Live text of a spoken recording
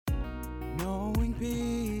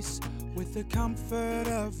peace with the comfort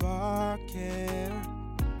of our care.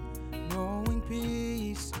 Knowing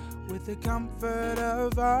peace with the comfort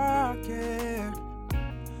of our care.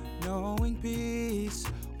 Knowing peace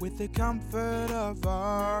with the comfort of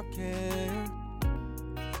our care.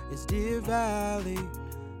 It's Deer Valley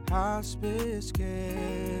Hospice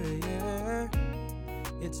Care, yeah.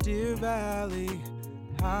 It's Deer Valley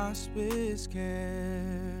Hospice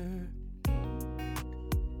Care.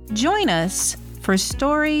 Join us for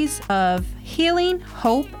stories of healing,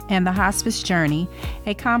 hope, and the hospice journey,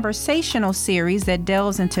 a conversational series that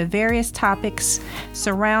delves into various topics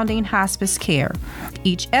surrounding hospice care.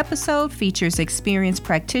 Each episode features experienced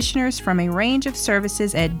practitioners from a range of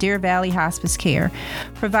services at Deer Valley Hospice Care,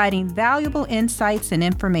 providing valuable insights and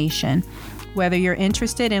information. Whether you're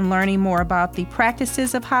interested in learning more about the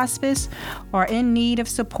practices of hospice or in need of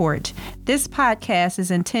support, this podcast is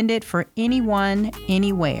intended for anyone,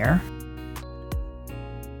 anywhere.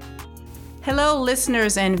 Hello,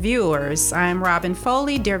 listeners and viewers. I'm Robyn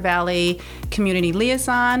Foley, Deer Valley Community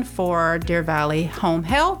Liaison for Deer Valley Home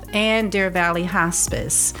Health and Deer Valley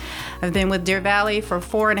Hospice. I've been with Deer Valley for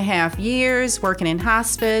 4.5 years, working in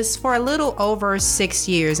hospice for a little over 6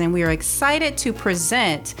 years, and we are excited to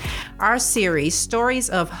present our series, Stories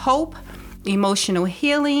of Hope, Emotional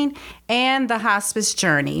Healing, and the Hospice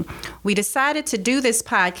Journey. We decided to do this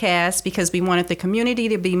podcast because we wanted the community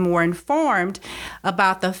to be more informed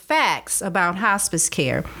about the facts about hospice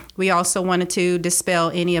care. We also wanted to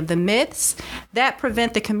dispel any of the myths that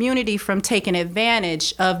prevent the community from taking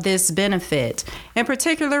advantage of this benefit, in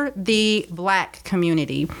particular, the Black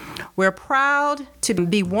community. We're proud to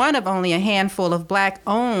be one of only a handful of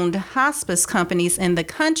Black-owned hospice companies in the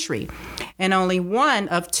country, and only one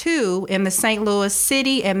of 2 in the St. Louis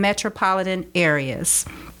City and metropolitan areas.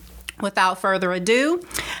 Without further ado,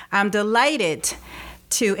 I'm delighted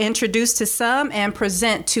to introduce to some and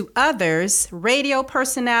present to others radio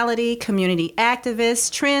personality, community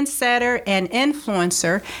activist, trendsetter, and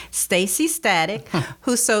influencer Staci Static,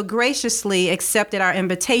 who so graciously accepted our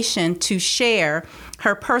invitation to share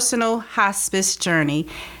her personal hospice journey.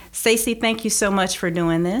 Staci, thank you so much for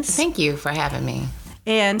doing this. Thank you for having me.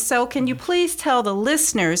 And so can you please tell the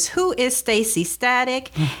listeners who is Staci Static,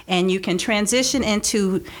 and you can transition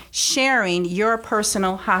into sharing your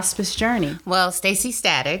personal hospice journey. Well, Staci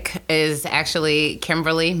Static is actually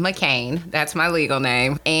Kimberly McCain. That's my legal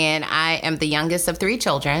name. And I am the youngest of 3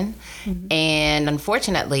 children. Mm-hmm. And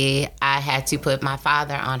unfortunately, I had to put my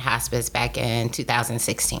father on hospice back in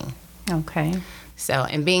 2016. Okay. So,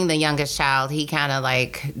 and being the youngest child, he kind of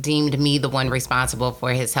like deemed me the one responsible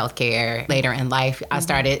for his health care later in life. Mm-hmm. I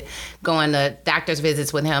started going to doctor's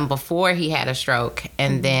visits with him before he had a stroke.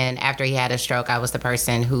 And mm-hmm. then after he had a stroke, I was the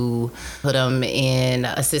person who put him in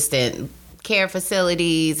assisted care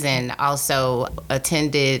facilities and also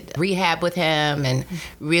attended rehab with him and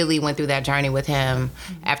really went through that journey with him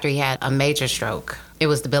after he had a major stroke. It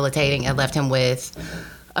was debilitating. It left him with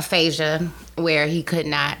aphasia, where he could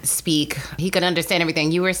not speak. He could understand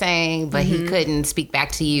everything you were saying, but mm-hmm. he couldn't speak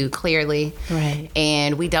back to you clearly. Right.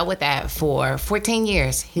 And we dealt with that for 14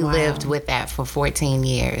 years. He lived with that for 14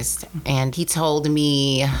 years. And he told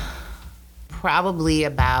me probably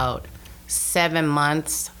about 7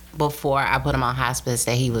 months before I put him on hospice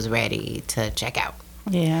that he was ready to check out.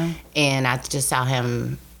 Yeah. And I just saw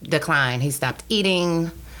him decline. He stopped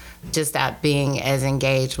eating, just stopped being as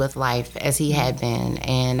engaged with life as he had been.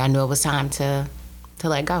 And I knew it was time to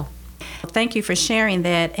let go. Thank you for sharing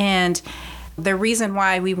that. And the reason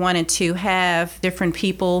why we wanted to have different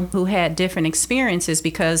people who had different experiences,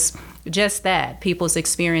 because just that, people's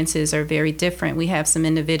experiences are very different. We have some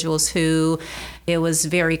individuals who it was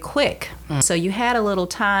very quick. So you had a little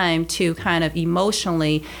time to kind of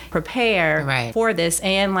emotionally prepare for this.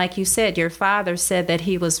 And like you said, your father said that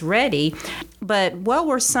he was ready. But what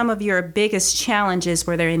were some of your biggest challenges?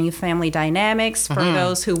 Were there any family dynamics for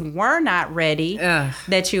those who were not ready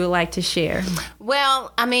that you would like to share?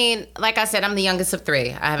 Well, I mean, like I said, I'm the youngest of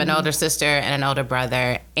 3. I have an older sister and an older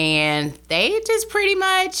brother. And they just pretty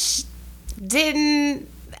much didn't.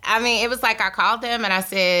 I mean, it was like I called them and I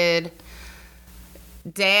said,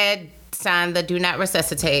 Dad signed the do not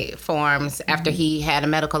resuscitate forms after he had a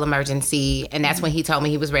medical emergency. And that's when he told me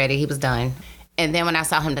he was ready. He was done. And then when I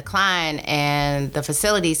saw him decline and the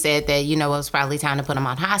facility said that, you know, it was probably time to put him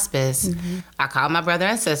on hospice, I called my brother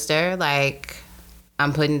and sister, like,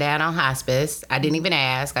 I'm putting Dad on hospice. I didn't even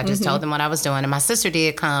ask. I just told them what I was doing. And my sister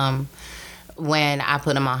did come when I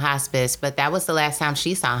put him on hospice, but that was the last time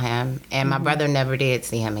she saw him. And my brother never did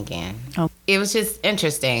see him again. It was just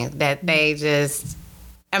interesting that they just...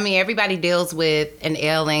 I mean, everybody deals with an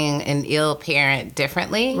ill parent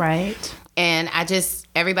differently. Right. And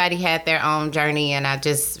everybody had their own journey, and I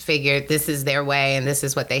just figured this is their way and this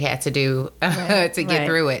is what they had to do to get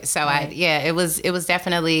through it. So it was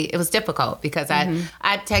definitely, it was difficult because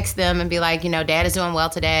I'd text them and be like, Dad is doing well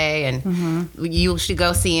today and you should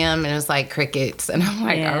go see him. And it was like crickets. And I'm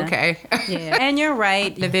like, okay. Yeah. And you're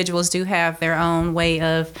right. Individuals do have their own way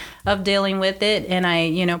of dealing with it.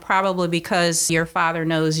 And probably because your father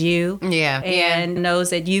knows you and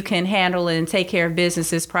knows that you can handle it and take care of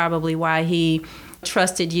business is probably why he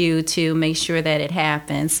trusted you to make sure that it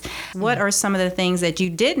happens. What are some of the things that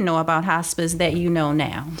you didn't know about hospice that you know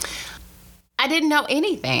now? I didn't know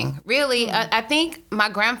anything, really. I think my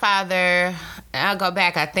grandfather, I'll go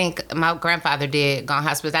back, I think my grandfather did go on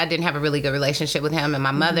hospice. I didn't have a really good relationship with him, and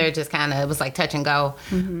my mother just kind of, it was like touch and go.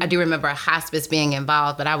 I do remember a hospice being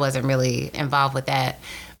involved, but I wasn't really involved with that.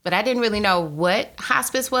 But I didn't really know what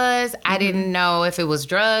hospice was. I didn't know if it was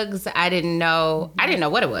drugs. I didn't know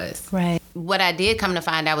what it was. Right. What I did come to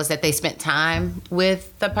find out was that they spent time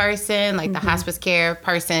with the person, like the hospice care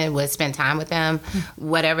person would spend time with them,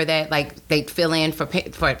 whatever that, like they'd fill in for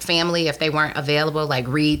family if they weren't available, like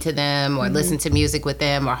read to them or listen to music with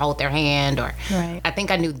them or hold their hand. Or I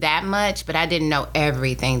think I knew that much, but I didn't know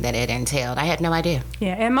everything that it entailed. I had no idea.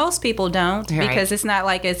 Yeah, and most people don't because it's not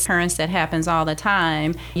like it's occurrence that happens all the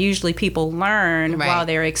time. Usually people learn while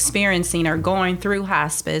they're experiencing or going through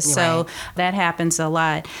hospice. So that happens a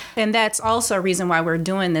lot. And that's also a reason why we're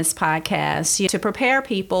doing this podcast, to prepare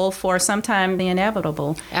people for sometime the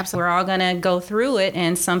inevitable. Absolutely. We're all going to go through it,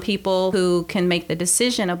 and some people who can make the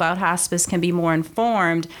decision about hospice can be more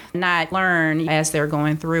informed, not learn as they're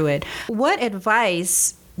going through it. What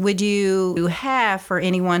advice would you have for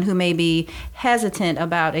anyone who may be hesitant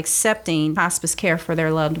about accepting hospice care for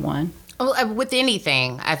their loved one? Well, with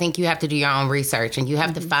anything, I think you have to do your own research and you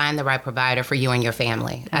have to find the right provider for you and your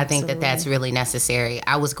family. Absolutely. I think that that's really necessary.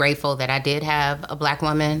 I was grateful that I did have a Black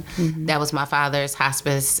woman. That was my father's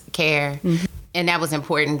hospice care. And that was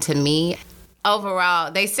important to me.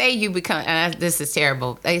 Overall, they say you become, and this is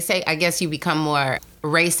terrible, they say, I guess you become more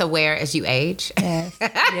race aware as you age.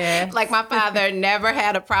 Yes. Like my father never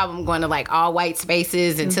had a problem going to like all white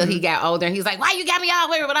spaces until he got older. And he's like, why you got me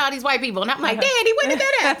all over with all these white people? And I'm like, Daddy, when did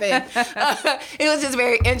that happen? It was just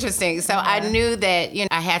very interesting. So I knew that,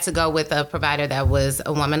 I had to go with a provider that was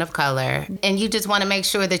a woman of color. And you just want to make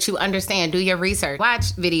sure that you understand, do your research,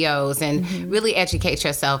 watch videos, and really educate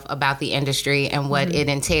yourself about the industry and what it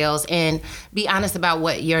entails, and be honest about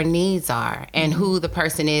what your needs are and who the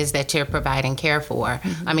person is that you're providing care for.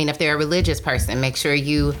 I mean, if they're a religious person, make sure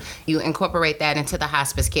you incorporate that into the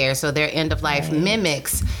hospice care so their end of life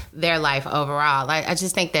mimics their life overall. I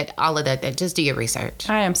just think that all of that, just do your research.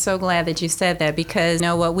 I am so glad that you said that because,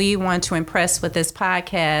 what we want to impress with this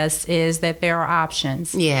podcast is that there are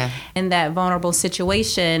options. Yeah. In that vulnerable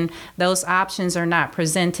situation, those options are not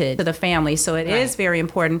presented to the family. So it is very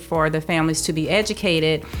important for the families to be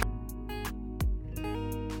educated.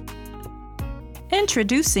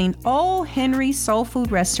 Introducing Old Henry Soul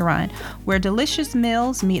Food Restaurant, where delicious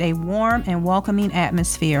meals meet a warm and welcoming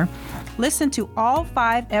atmosphere. Listen to all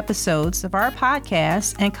 5 episodes of our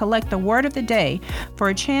podcast and collect the word of the day for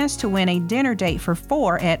a chance to win a dinner date for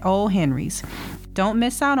 4 at Old Henry's. Don't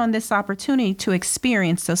miss out on this opportunity to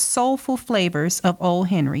experience the soulful flavors of Old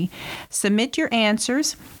Henry. Submit your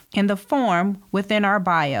answers in the form within our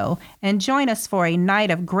bio and join us for a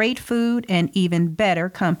night of great food and even better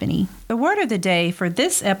company. The word of the day for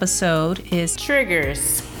this episode is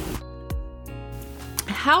triggers.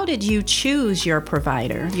 How did you choose your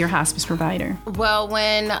provider, your hospice provider? Well,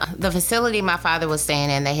 when the facility my father was staying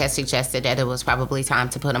in, they had suggested that it was probably time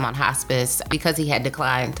to put him on hospice because he had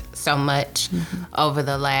declined so much over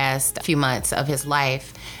the last few months of his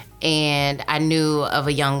life. And I knew of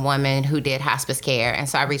a young woman who did hospice care. And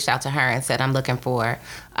so I reached out to her and said, I'm looking for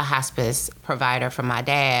a hospice provider for my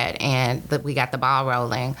dad. And we got the ball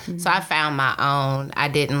rolling. So I found my own. I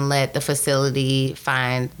didn't let the facility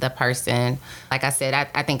find the person. Like I said,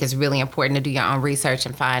 I think it's really important to do your own research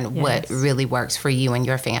and find what really works for you and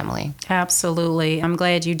your family. Absolutely. I'm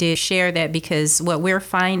glad you did share that because what we're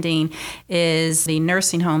finding is the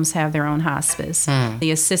nursing homes have their own hospice.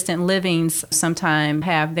 The assisted livings sometimes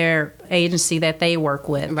have their agency that they work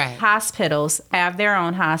with. Right. Hospitals have their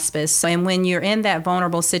own hospice. And when you're in that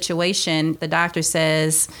vulnerable situation, the doctor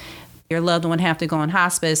says your loved one have to go on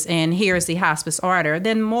hospice and here's the hospice order,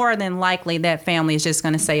 then more than likely that family is just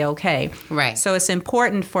going to say okay. Right. So it's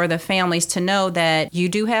important for the families to know that you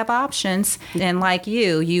do have options, and like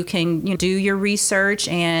you can do your research,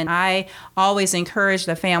 and I always encourage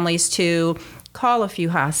the families to call a few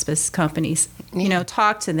hospice companies,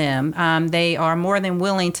 talk to them. They are more than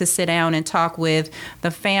willing to sit down and talk with the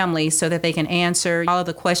family so that they can answer all of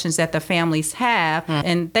the questions that the families have,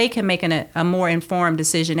 and they can make a more informed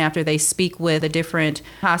decision after they speak with the different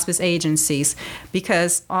hospice agencies,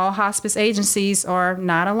 because all hospice agencies are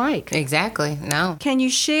not alike. Exactly. No. Can you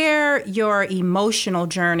share your emotional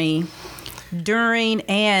journey during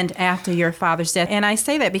and after your father's death? And I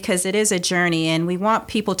say that because it is a journey, and we want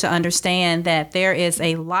people to understand that there is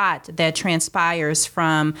a lot that transpires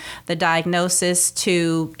from the diagnosis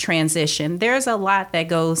to transition. There's a lot that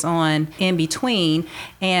goes on in between,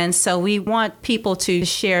 and so we want people to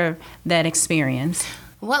share that experience.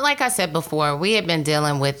 Well, like I said before, we had been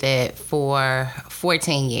dealing with it for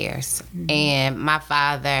 14 years. And my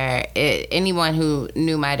father, anyone who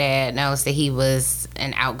knew my dad knows that he was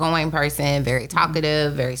an outgoing person, very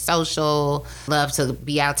talkative, very social, loved to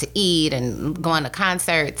be out to eat and going to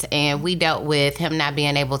concerts. And we dealt with him not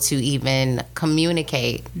being able to even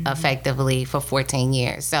communicate effectively for 14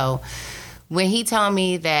 years. So when he told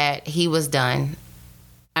me that he was done,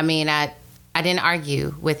 I didn't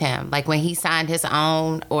argue with him. Like, when he signed his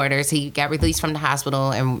own orders, he got released from the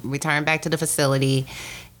hospital and returned back to the facility.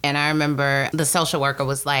 And I remember the social worker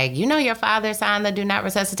was like, your father signed the do not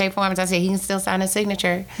resuscitate forms. I said, he can still sign his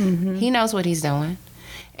signature. He knows what he's doing.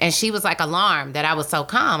 And she was like alarmed that I was so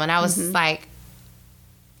calm. And I was like,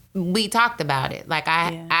 we talked about it. Like,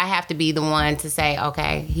 I have to be the one to say,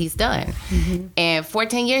 okay, he's done. And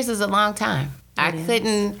 14 years is a long time. I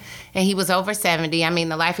couldn't, and he was over 70.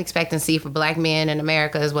 The life expectancy for Black men in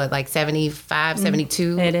America is like 75,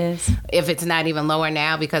 72? It is. If it's not even lower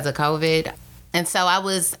now because of COVID. And so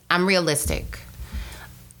I'm realistic.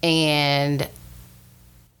 And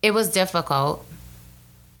it was difficult.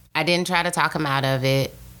 I didn't try to talk him out of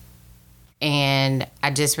it. And I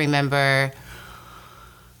just remember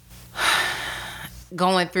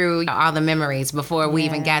going through all the memories before we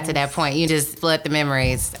even got to that point. You just flood the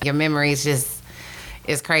memories. Your memories just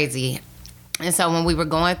is crazy. And so when we were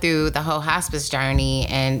going through the whole hospice journey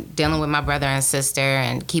and dealing with my brother and sister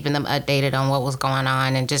and keeping them updated on what was going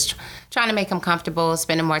on and just trying to make them comfortable,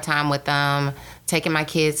 spending more time with them, taking my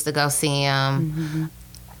kids to go see them.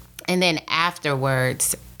 And then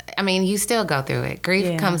afterwards, you still go through it.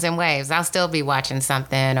 Grief comes in waves. I'll still be watching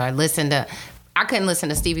something or I couldn't listen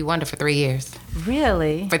to Stevie Wonder for 3 years.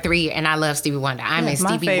 Really? For 3 years. And I love Stevie Wonder. I'm a my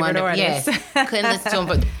Stevie Wonder. artist. Yes. Couldn't listen to him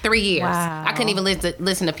for 3 years. Wow. I couldn't even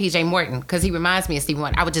listen to PJ Morton because he reminds me of Stevie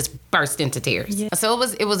Wonder. I would just burst into tears. Yeah. So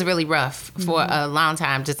it was really rough for a long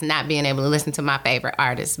time, just not being able to listen to my favorite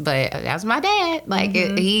artist. But that was my dad. Like,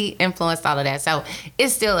 he influenced all of that. So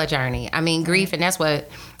it's still a journey. Grief, and that's what...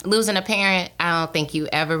 Losing a parent, I don't think you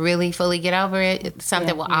ever really fully get over it. It's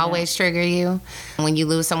something will always trigger you. When you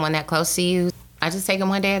lose someone that close to you, I just take them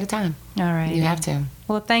one day at a time. All right. You have to.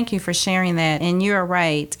 Well, thank you for sharing that. And you're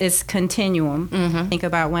right. It's continuum. Think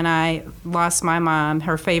about when I lost my mom,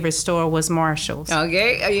 her favorite store was Marshall's.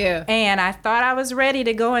 Okay, yeah. And I thought I was ready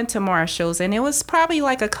to go into Marshall's. And it was probably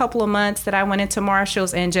like a couple of months that I went into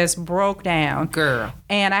Marshall's and just broke down. Girl.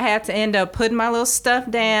 And I had to end up putting my little stuff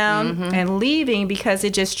down and leaving because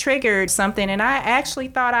it just triggered something. And I actually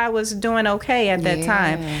thought I was doing okay at that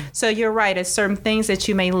time. So you're right. It's certain things that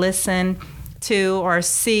you may listen to or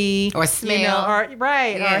see or smell or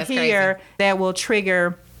hear that will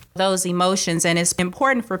trigger those emotions. And it's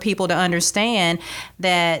important for people to understand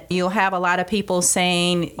that you'll have a lot of people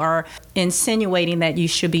saying or insinuating that you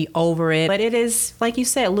should be over it. But it is, like you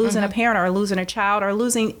said, losing a parent or losing a child or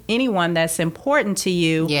losing anyone that's important to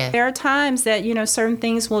you. Yes. There are times that, certain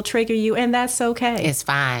things will trigger you, and that's okay. It's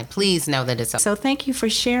fine. Please know that it's okay. So thank you for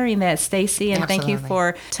sharing that, Staci, and thank you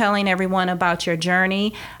for telling everyone about your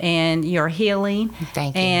journey and your healing.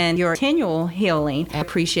 Thank you. And your continual healing. I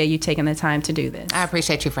appreciate you taking the time to do this. I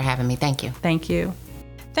appreciate you for having me. Thank you. Thank you.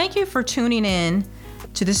 Thank you for tuning in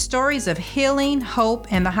to the stories of healing,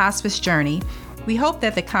 hope, and the hospice journey. We hope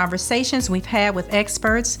that the conversations we've had with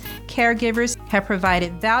experts, caregivers, have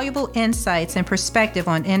provided valuable insights and perspective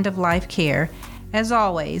on end-of-life care. As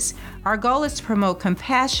always, our goal is to promote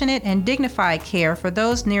compassionate and dignified care for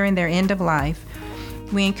those nearing their end of life.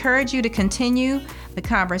 We encourage you to continue the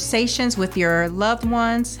conversations with your loved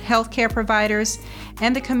ones, healthcare providers,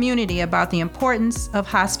 and the community about the importance of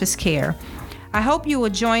hospice care. I hope you will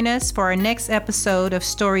join us for our next episode of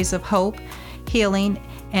Stories of Hope, Healing,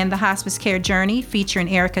 and the Hospice Care Journey, featuring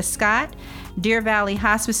Erica Scott, Deer Valley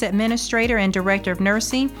Hospice Administrator and Director of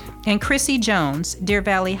Nursing, and Chrissy Jones, Deer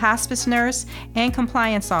Valley Hospice Nurse and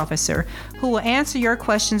Compliance Officer, who will answer your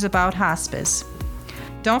questions about hospice.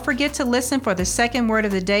 Don't forget to listen for the second word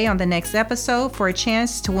of the day on the next episode for a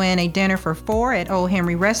chance to win a dinner for 4 at Old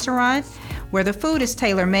Henry Restaurant. where the food is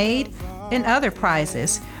tailor-made, and other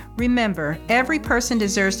prizes. Remember, every person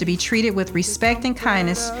deserves to be treated with respect and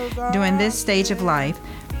kindness during this stage of life.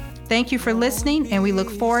 Thank you for listening, and we look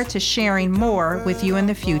forward to sharing more with you in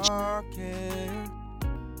the future.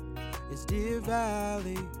 It's Deer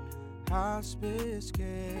Valley Hospice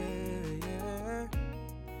Care. Yeah.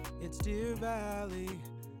 It's Deer Valley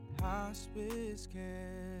Hospice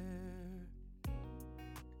Care.